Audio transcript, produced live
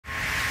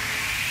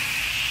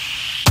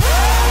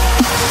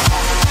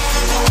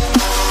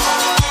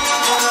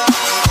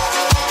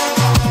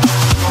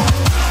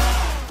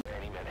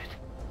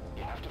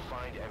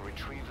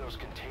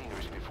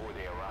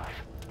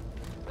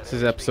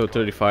is episode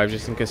 35,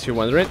 just in case you're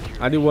wondering.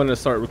 I do want to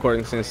start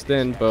recording since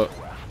then, but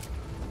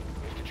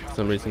for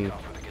some reason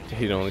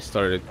it only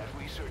started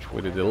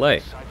with a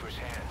delay.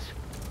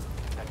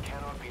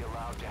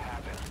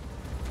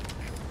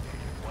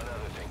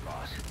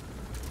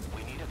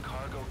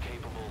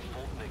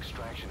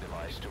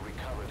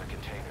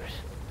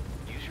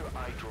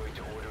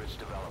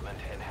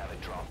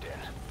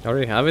 I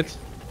already have it,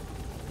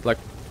 like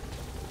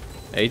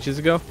ages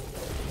ago.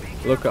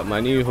 Look at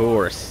my new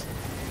horse.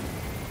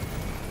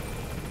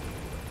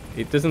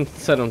 It doesn't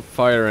set on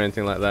fire or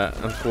anything like that,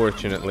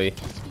 unfortunately.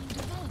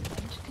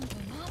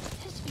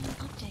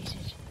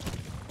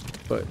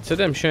 But it's a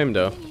damn shame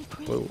though.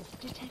 Whoa.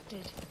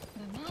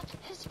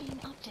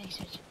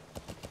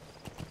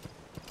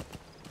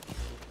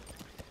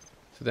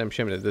 It's a damn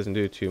shame that it doesn't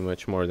do too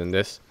much more than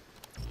this.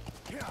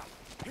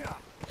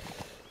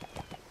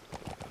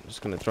 I'm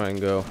just gonna try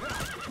and go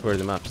where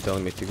the map's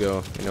telling me to go,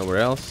 and nowhere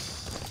else.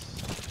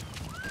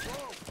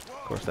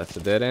 Of course that's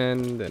a dead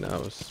end, and I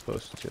was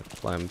supposed to have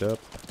climbed up.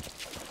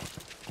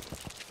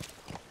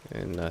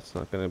 And that's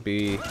not gonna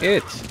be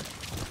it!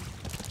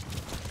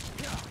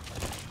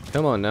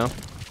 Come on now.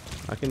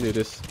 I can do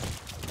this.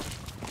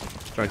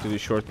 Trying to do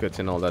shortcuts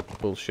and all that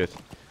bullshit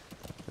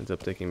ends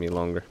up taking me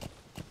longer.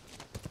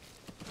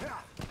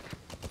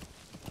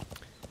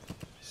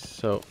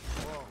 So,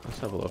 let's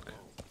have a look.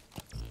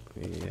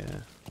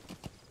 Yeah.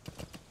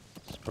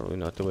 It's probably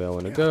not the way I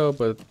want to go,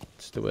 but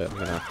it's the way I'm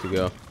gonna have to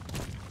go.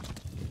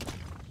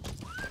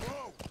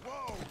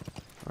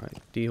 Alright,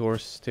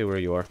 D-horse, stay where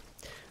you are.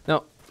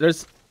 Now,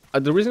 there's...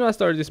 the reason I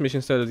started this mission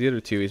instead of the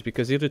other two is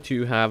because the other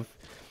two have...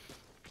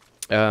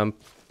 well,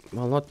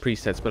 not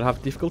presets, but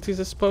have difficulties,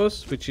 I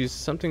suppose, which is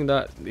something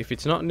that, if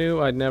it's not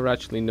new, I'd never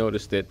actually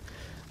noticed it.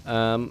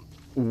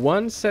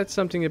 One said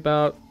something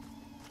about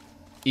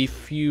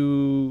if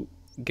you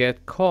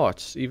get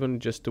caught, even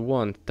just the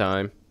one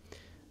time,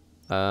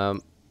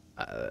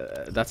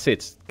 that's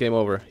it, game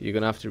over. You're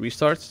gonna have to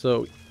restart,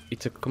 so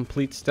it's a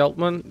complete stealth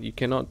one. You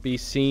cannot be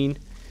seen.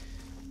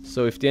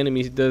 So if the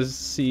enemy does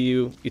see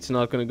you, it's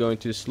not gonna go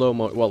into slow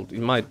mo. Well, it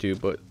might do,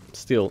 but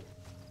still.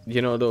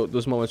 You know,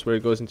 those moments where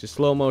it goes into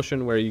slow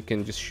motion, where you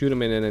can just shoot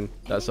him in and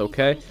that's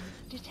okay.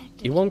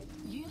 You won't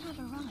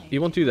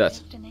do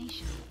that.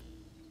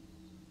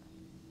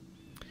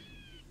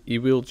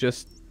 You will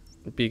just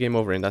be game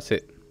over and that's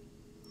it.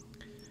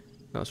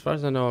 Now, as far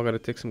as I know, I gotta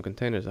take some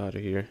containers out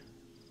of here.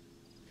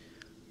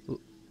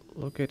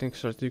 Locating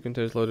starts 2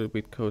 containers loaded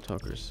with code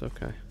talkers.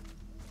 Okay.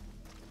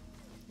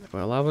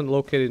 Well, I haven't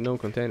located no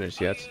containers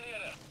yet.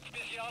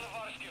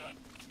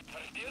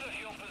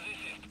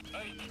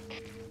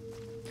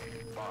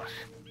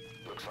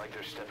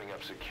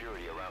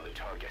 Security around the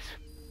target.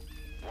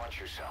 Watch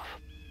yourself.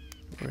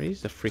 Where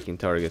is the freaking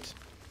target?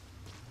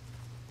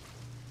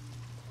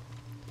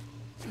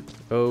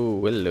 Oh,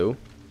 hello.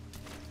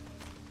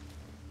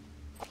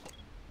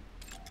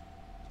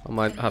 I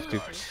might have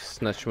to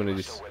snatch one of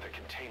these.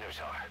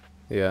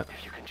 Yeah.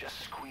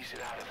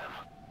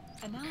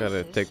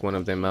 Gotta take one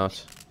of them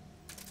out.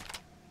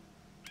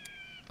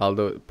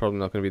 Although probably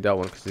not gonna be that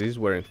one because he's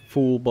wearing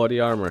full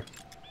body armor,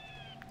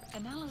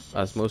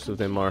 as most of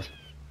them are.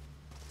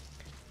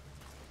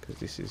 Because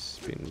this has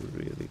been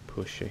really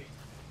pushy.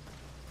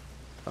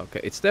 Okay,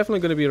 it's definitely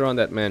going to be around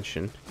that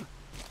mansion.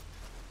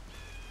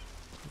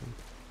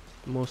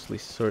 Mostly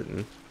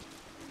certain.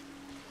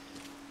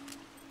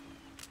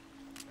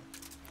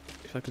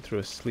 If I could throw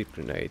a sleep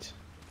grenade.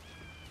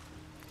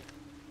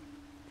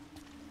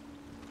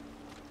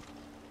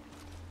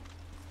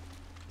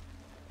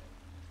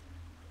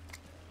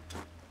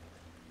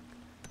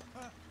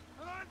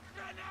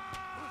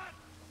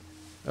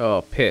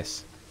 Oh,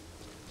 piss.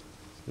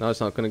 Now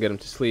it's not going to get him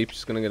to sleep,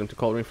 it's going to get him to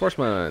call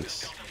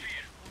reinforcements.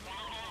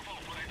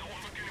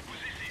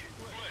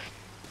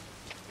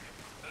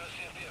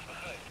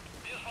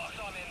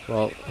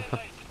 Well,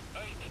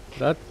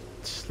 that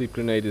sleep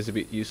grenade is a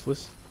bit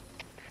useless.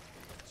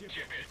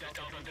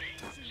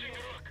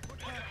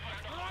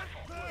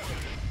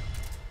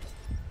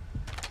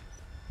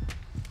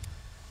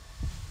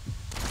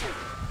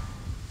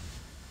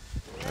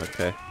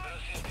 Okay.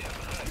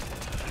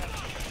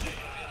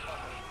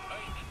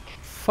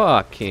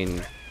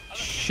 Fucking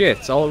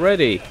shit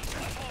already.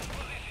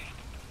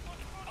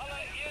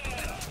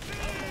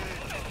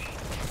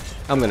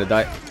 I'm gonna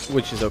die,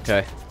 which is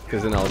okay,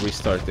 because then I'll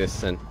restart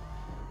this and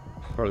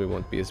probably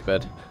won't be as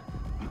bad.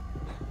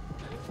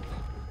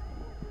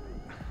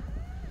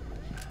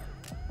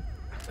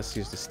 Let's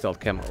use the stealth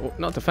camo. Oh,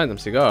 not the phantom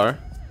cigar.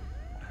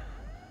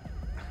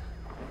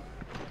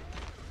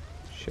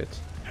 Shit.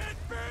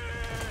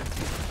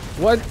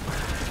 What?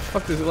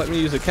 Fuck does it let me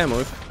use a camo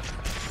with?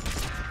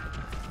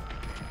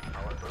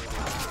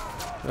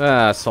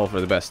 Ah, solve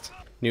for the best.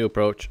 New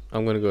approach.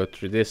 I'm gonna go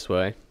through this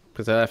way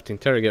because I have to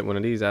interrogate one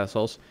of these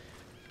assholes.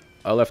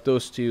 I left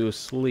those two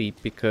asleep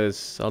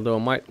because although I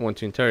might want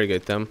to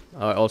interrogate them,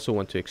 I also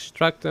want to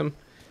extract them.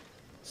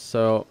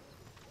 So,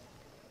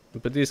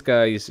 but this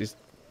guy is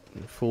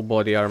in full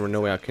body armor.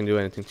 No way I can do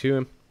anything to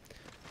him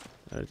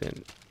other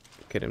than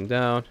get him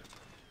down.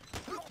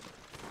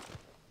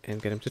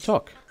 and get him to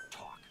talk.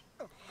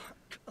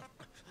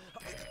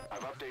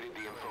 I've updated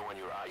the info on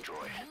your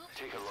iDroid.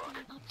 Take a look.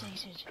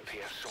 Updated. The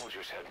PF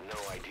soldiers have no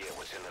idea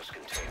what's in those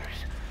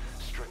containers.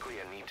 Strictly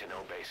a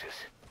need-to-know basis.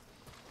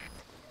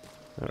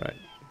 Alright,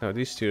 now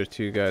these tier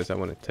 2 guys I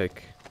want to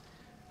take.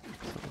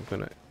 I'm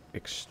gonna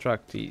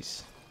extract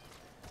these.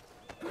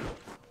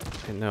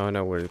 And now I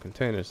know where the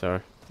containers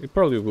are. It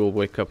probably will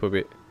wake up a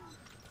bit.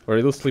 Or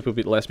it'll sleep a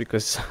bit less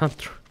because I'm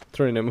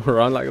throwing them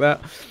around like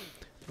that.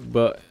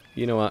 But,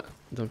 you know what?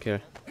 Don't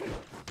care.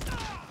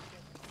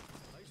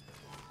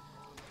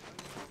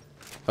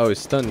 Oh,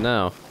 it's stunned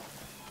now.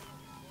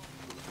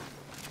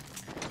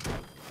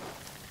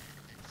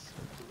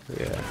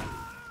 Yeah.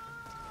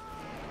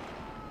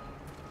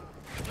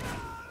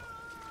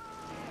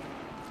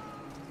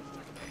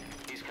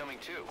 He's coming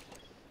too.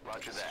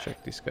 Roger that. Let's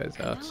check these guys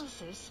out.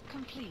 Analysis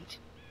complete.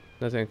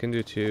 Nothing I can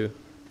do to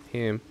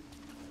him.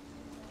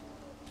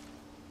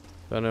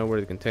 I don't know where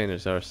the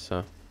containers are,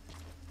 so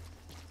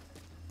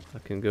I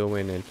can go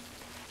in and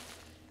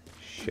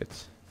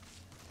shit.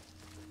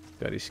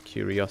 Got his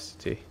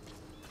curiosity.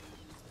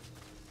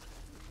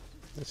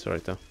 That's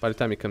alright though. By the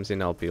time he comes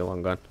in, I'll be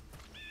long gone.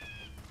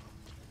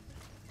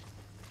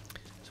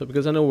 So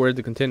because I know where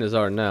the containers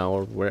are now,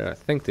 or where I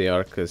think they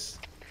are, because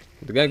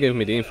the guy gave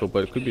me the info,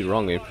 but it could be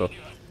wrong info.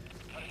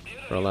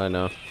 For all I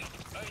know.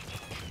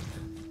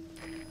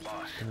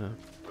 Boss,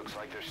 looks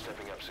like they're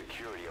stepping up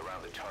security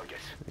around the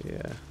targets.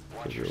 Yeah.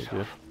 Watch It will do.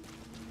 yourself.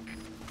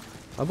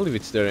 I believe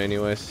it's there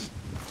anyways.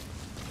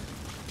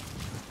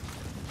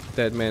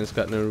 Dead man's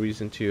got no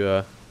reason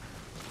to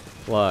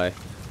lie.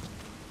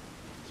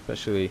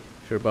 Especially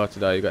if you're about to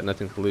die, you got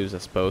nothing to lose, I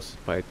suppose,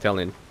 by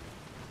telling.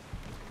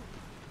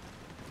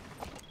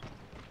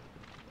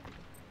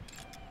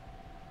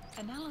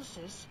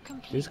 Analysis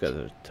complete. These guys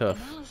are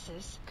tough.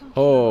 Analysis complete.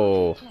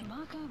 Oh,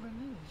 Marker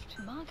removed.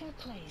 Marker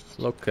placed.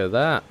 look at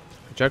that.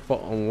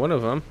 Jackpot on one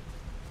of them.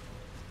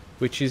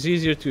 Which is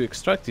easier to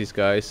extract these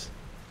guys.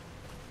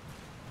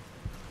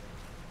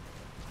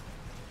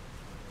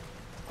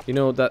 You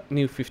know, that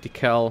new 50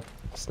 cal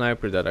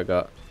sniper that I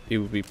got, it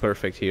would be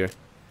perfect here.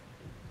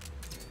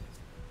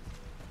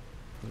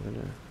 I'm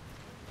gonna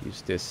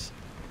use this.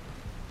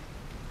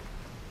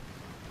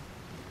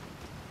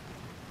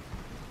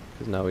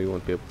 Because now he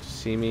won't be able to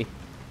see me.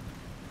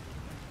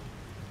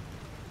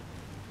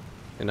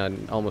 And I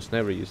almost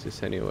never use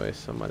this anyway,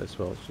 so I might as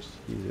well just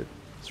use it.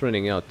 It's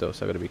running out though,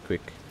 so I gotta be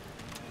quick.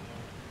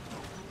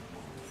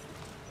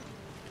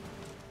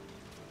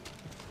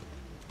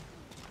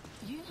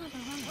 You have a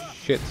runner.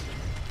 Shit.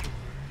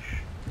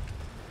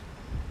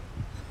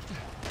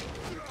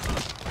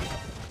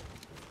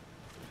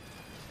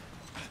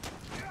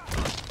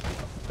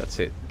 That's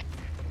it.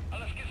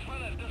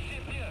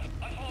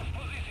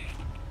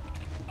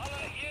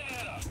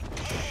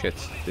 Shit,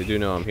 they do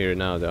know I'm here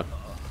now though.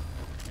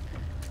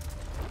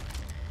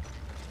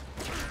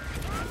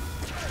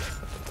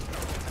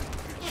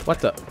 What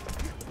the?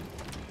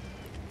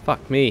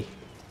 Fuck me. You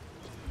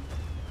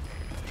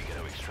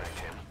gotta extract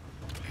him.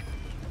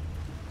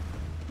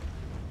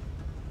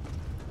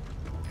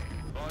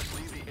 Boss,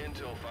 leave the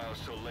intel files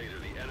till later.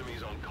 The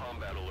enemy's on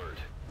combat alert.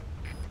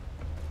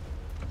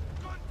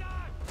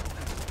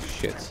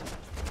 Shit.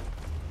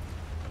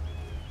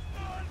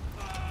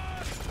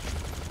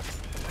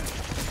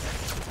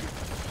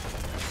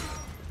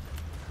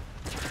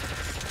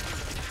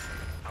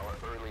 Our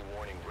early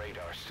warning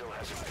radar still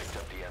hasn't picked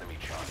up the enemy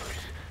choppers.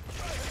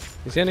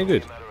 Is he any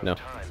good? No.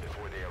 Time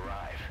before they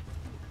arrive.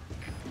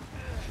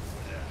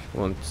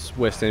 Won't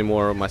waste any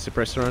more of my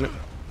suppressor on it.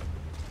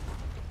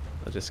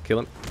 I'll just kill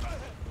him.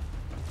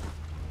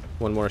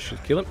 One more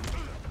should kill him.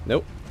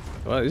 Nope.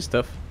 Well, he's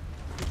tough.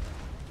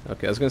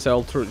 Okay, I was gonna say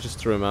I'll just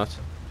throw him out.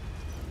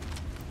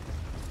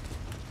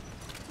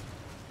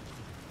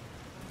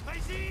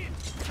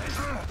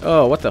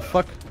 Oh, what the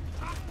fuck?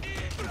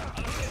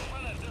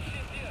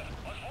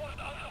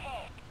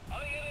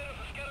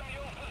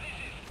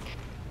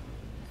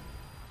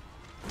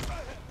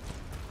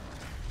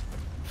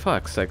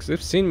 Fuck's sakes,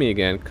 they've seen me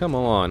again. Come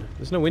on.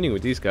 There's no winning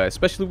with these guys,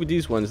 especially with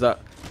these ones that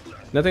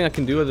nothing I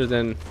can do other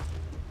than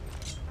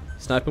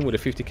snipe him with a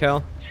 50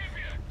 cal.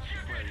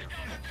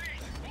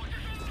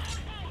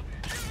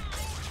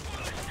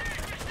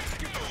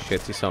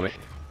 Shit, he saw me.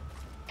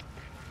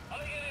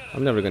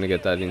 I'm never gonna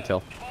get that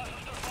intel.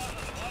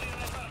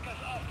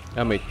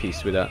 I made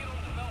peace with that.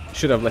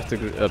 Should have left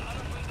a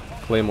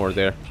claymore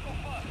there.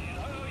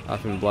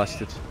 I've been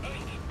blasted.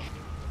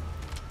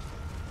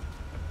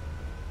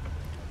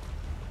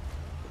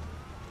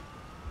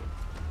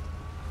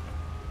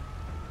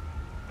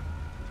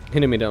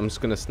 In a minute, I'm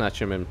just gonna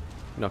snatch him and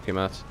knock him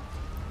out.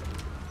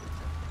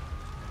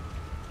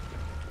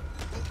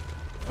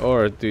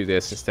 Or do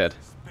this instead.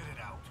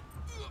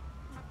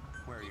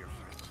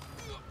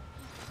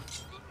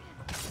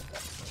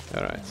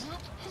 Alright.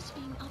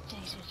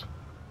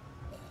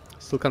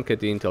 Still can't get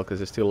the intel because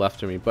they're still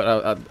after me,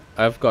 but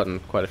I've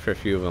gotten quite a fair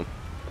few of them.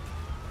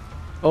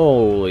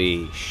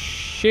 Holy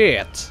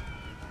shit!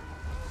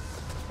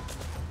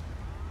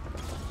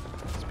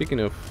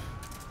 Speaking of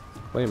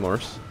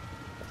claymores,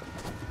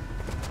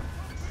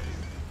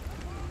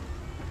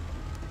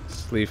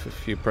 Let's leave a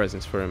few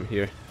presents for him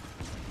here.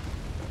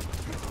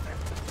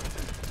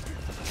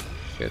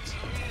 Shit.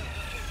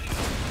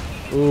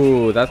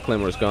 Ooh, that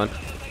Claymore's gone.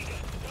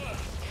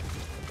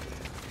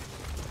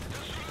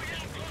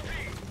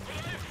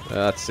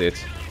 That's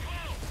it.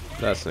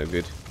 That's no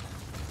good.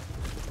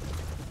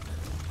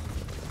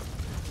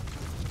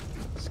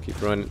 Let's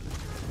keep running.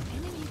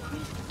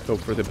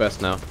 Hope for the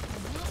best now.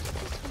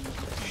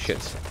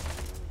 Shit.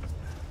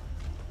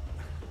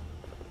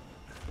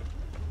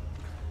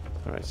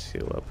 Alright,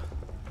 seal up.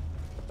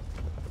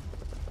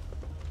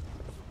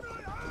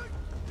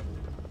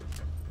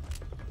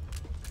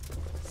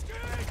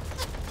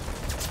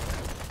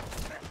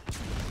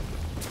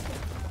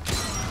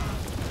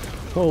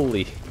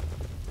 Holy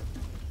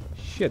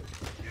shit.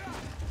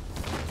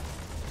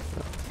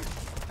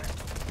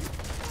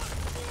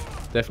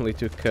 Definitely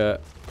took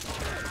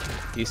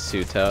his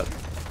suit out.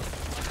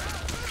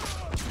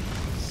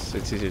 So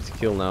it's easier to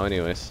kill now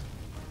anyways.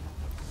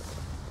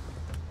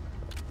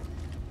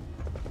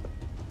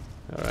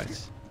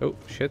 Alright. Oh,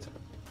 shit.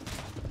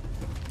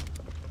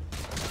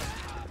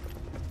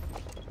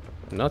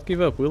 Not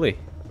give up, will he?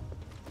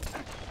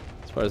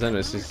 As far as I know,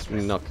 he's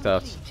knocked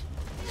out.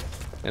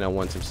 And I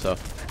want him so.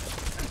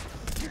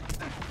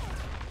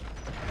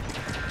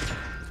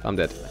 I'm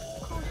dead.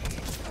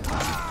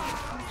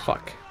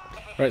 Fuck.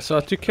 Alright, so I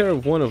took care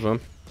of one of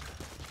them.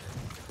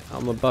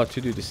 I'm about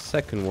to do the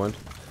second one.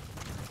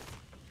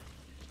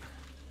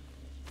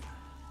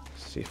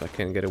 See if I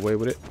can get away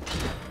with it.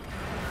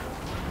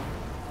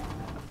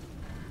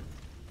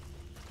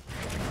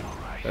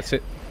 That's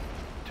it.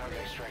 Target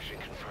extraction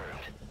confirmed.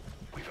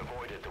 We've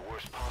avoided the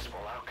worst possible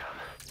outcome.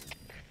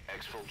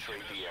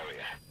 Exfiltrate the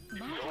area.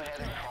 Go ahead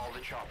and call the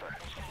chopper.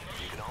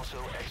 You can also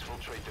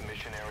exfiltrate the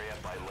mission area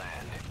by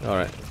land.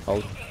 Alright,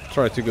 I'll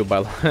try to go by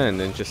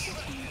land and just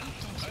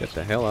get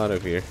the hell out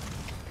of here.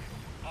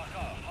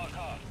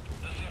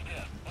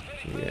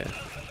 Yeah.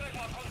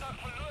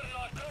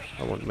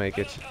 I won't make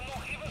it.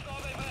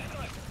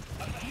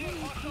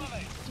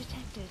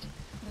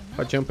 If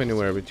I jump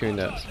anywhere between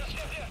that,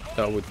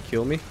 that would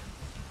kill me.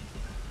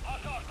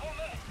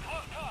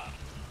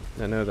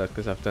 I know that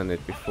because I've done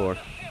it before.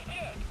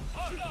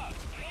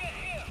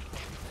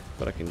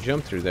 But I can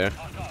jump through there.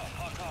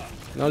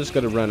 Now I just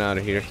gotta run out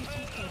of here.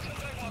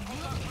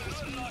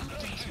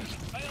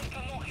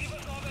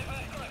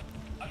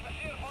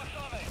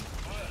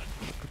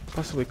 Could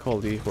possibly call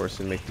the horse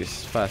and make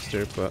this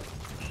faster, but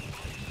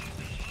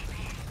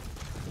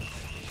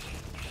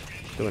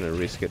don't wanna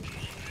risk it.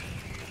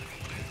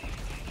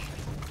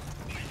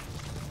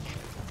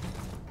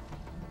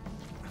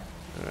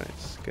 Alright,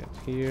 let's get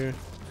here.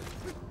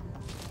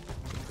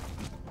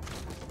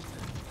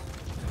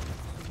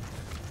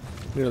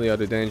 Really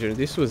out of danger.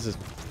 This was a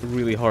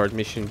really hard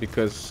mission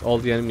because all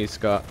the enemies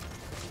got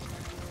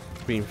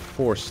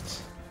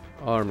reinforced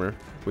armor,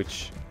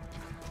 which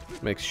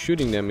makes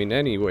shooting them in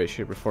any way,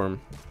 shape or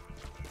form,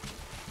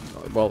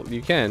 well,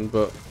 you can,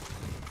 but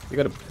you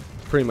gotta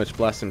pretty much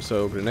blast them,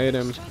 so grenade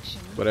them,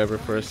 whatever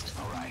first.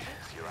 Alright,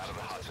 you're out of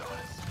the hot zone.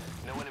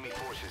 No enemy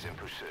forces in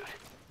pursuit.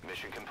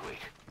 Mission complete.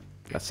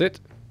 That's it.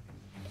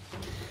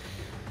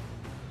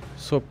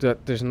 Let's hope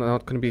that there's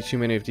not gonna be too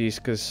many of these,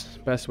 because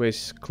best way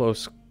is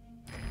close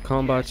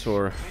combats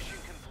or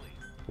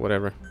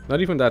whatever.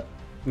 Not even that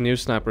new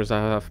snipers I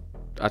have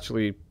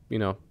actually, you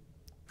know,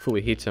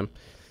 fully hit him.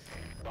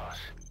 Boss,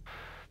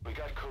 we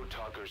got Code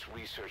Talker's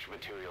research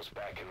materials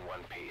back in one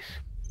piece.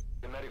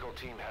 The medical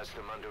team has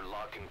them under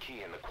lock and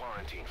key in the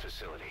quarantine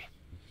facility.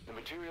 The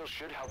materials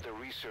should help their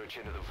research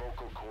into the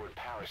vocal cord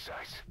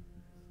parasites.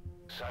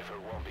 Cypher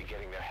won't be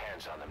getting their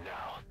hands on them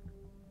now.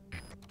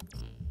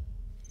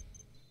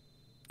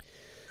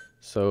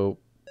 So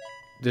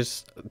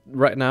there's,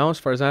 right now, as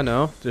far as I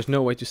know, there's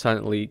no way to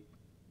silently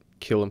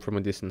kill him from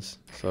a distance.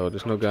 So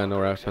there's no gun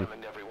or weapon.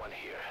 Everyone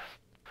here,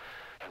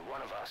 and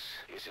one of us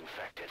is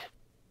infected.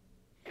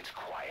 It's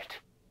quiet.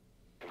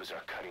 It was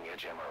our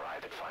cutting-edge MRI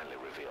that finally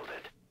revealed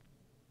it.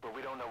 But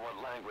we don't know what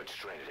language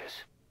strain it is.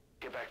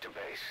 Get back to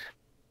base.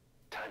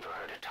 Time for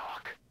her to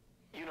talk.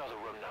 You know the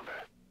room number.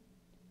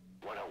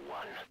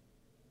 101.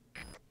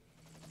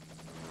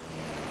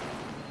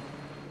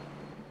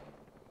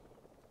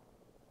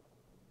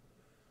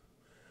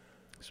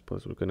 I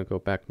suppose we're gonna go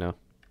back now.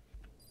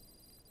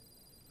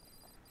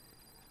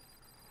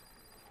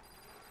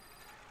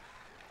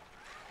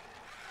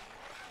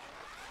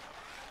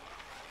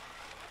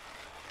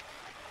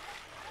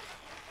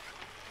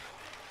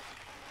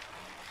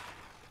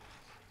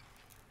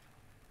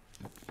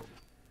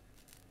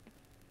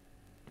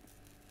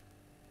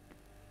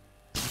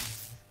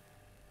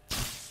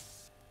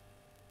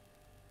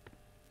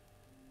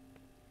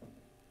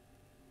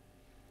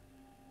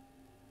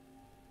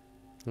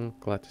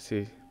 Glad to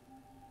see.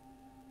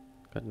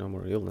 Got no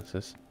more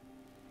illnesses.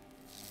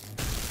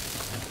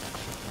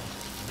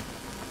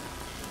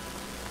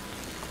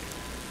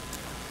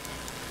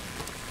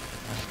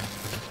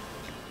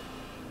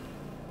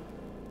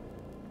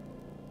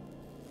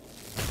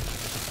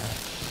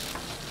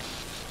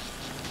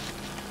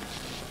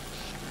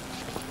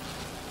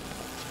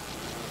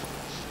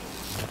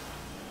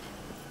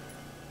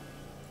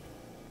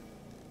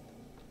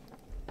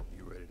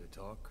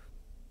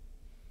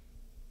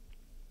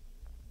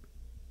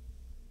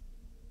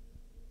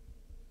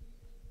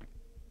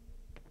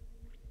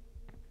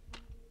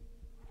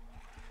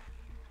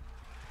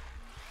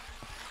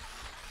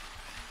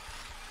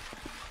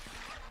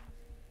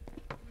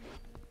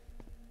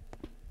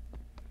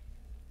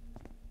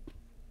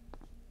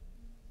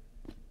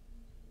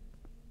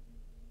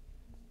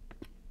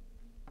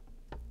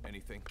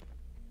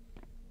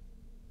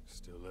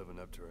 Still living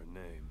up to her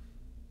name.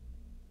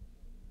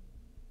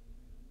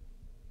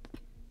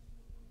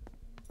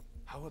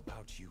 How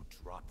about you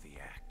drop the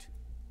act?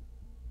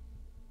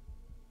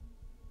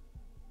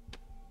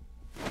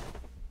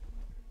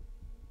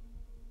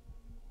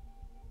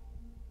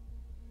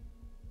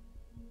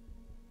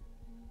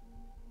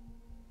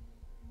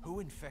 Who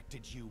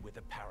infected you with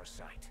a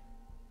parasite?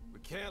 We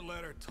can't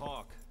let her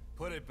talk.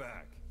 Put it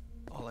back.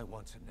 All I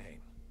want's a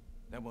name.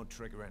 That won't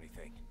trigger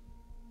anything.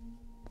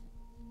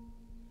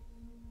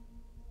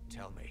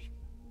 Tell me.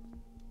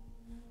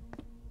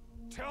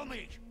 Tell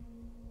me!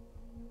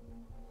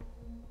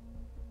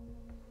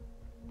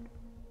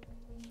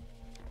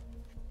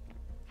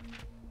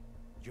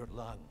 Your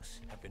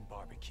lungs have been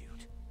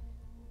barbecued.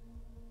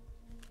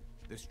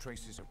 There's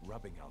traces of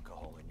rubbing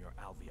alcohol in your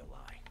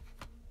alveoli.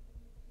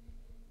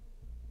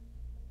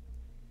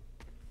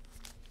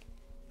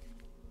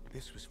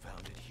 This was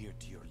found adhered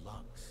to your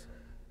lungs,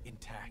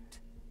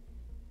 intact.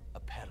 A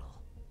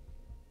petal.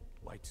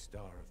 White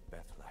Star of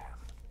Bethlehem.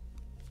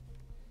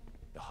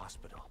 The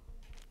hospital.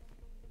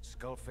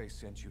 Skullface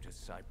sent you to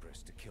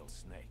Cyprus to kill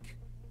Snake.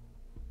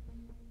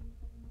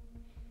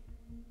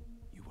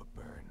 You were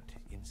burned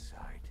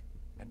inside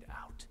and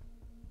out.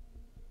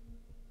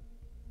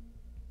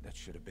 That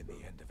should have been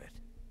the end of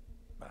it.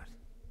 But,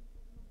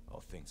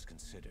 all things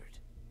considered,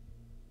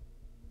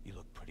 you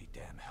look pretty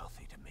damn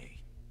healthy to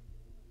me.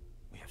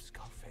 We have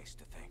Skullface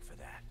to thank for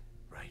that,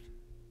 right?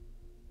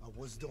 I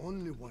was the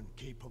only one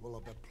capable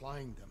of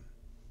applying them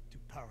to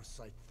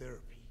parasite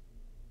therapy.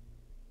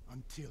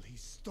 Until he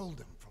stole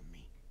them from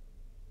me.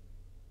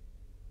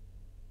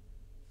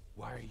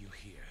 Why are you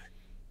here?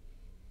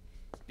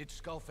 Did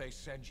Skullface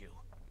send you?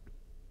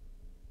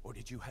 Or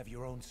did you have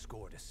your own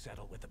score to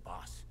settle with the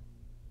boss?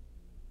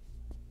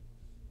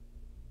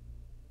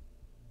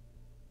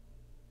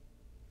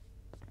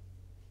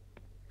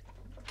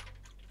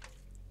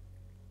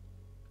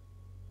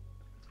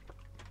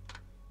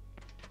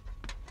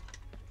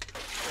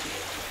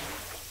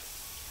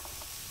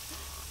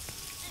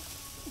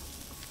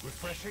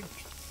 Refreshing?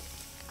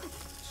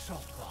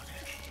 Salt water.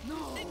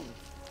 No!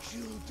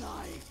 She'll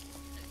die!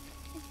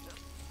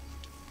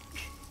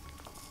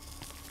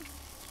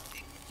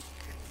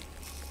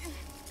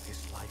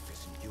 His life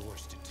isn't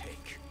yours to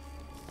take.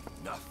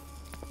 Enough.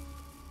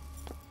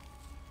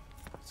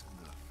 That's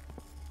enough.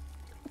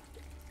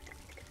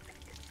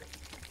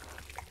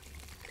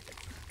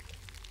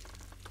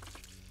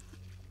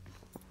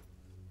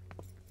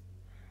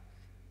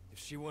 If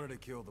she wanted to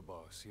kill the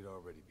boss, he'd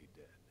already be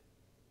dead.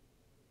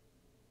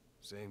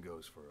 Same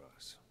goes for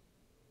us.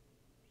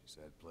 She's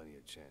had plenty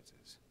of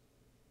chances.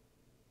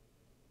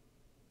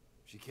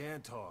 She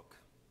can talk.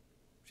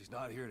 She's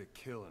not here to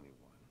kill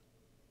anyone.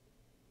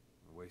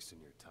 We're wasting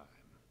your time.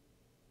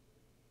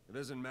 It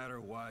doesn't matter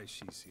why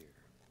she's here.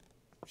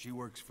 She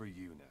works for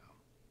you now.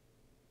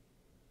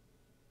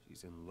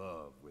 She's in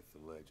love with the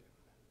legend.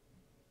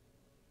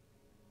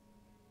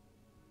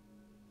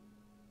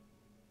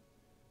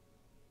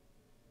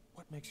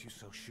 What makes you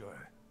so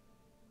sure?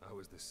 I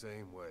was the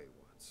same way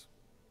once.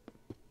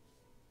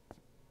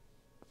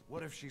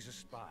 What if she's a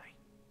spy?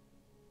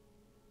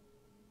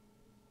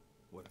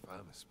 What if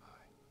I'm a spy?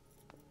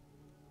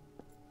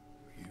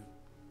 Are you?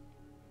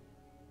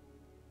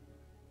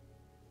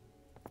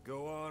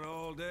 Go on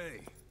all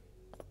day.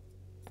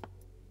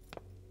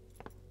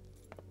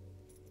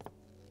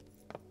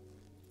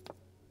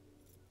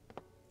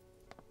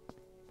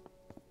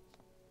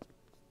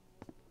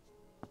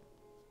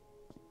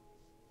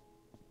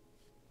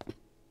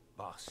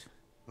 Boss.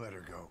 Let her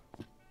go.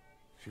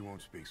 She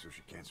won't speak, so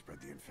she can't spread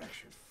the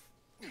infection.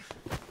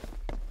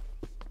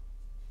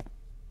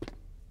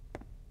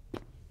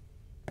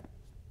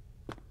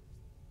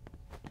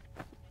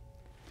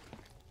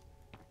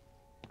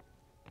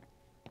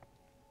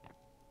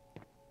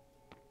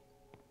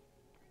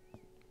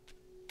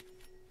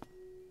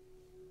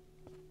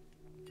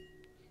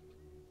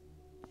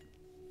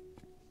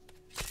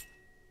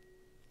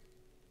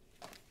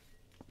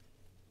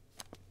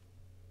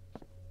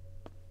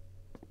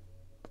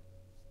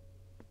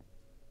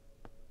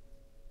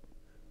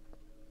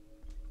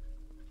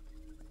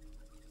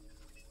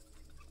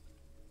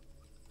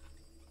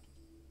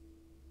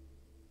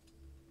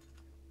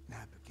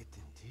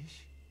 Nabegetten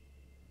Tisch?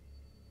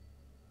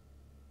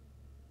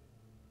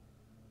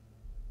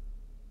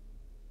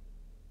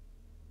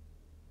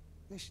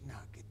 Nicht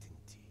nagetten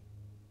Tee.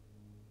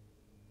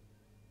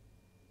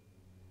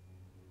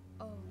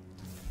 Oh.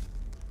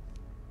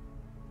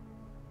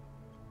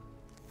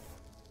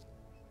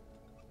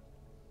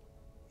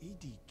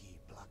 Idiki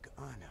plak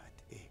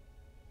anat e.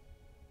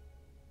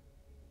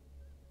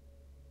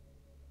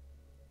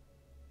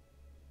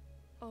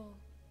 Oh.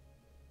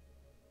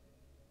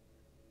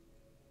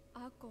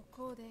 Ako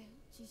kode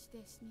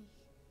cisdesni.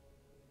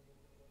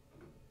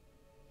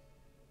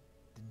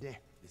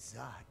 Dne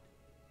bizad.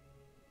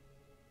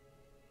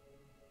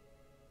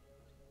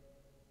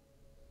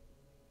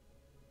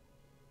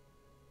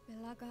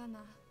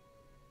 Belagana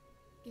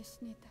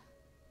gesnita.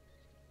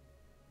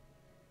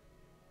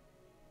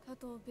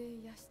 Tato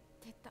be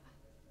yasteta.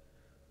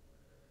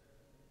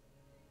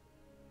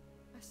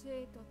 教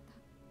えとった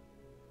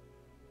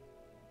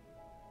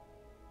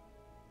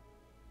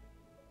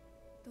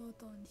同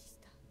等にし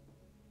た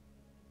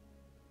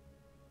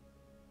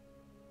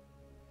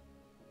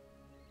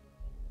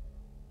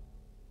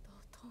同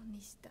等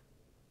にした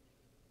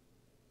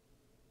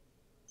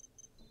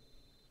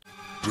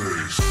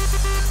Base.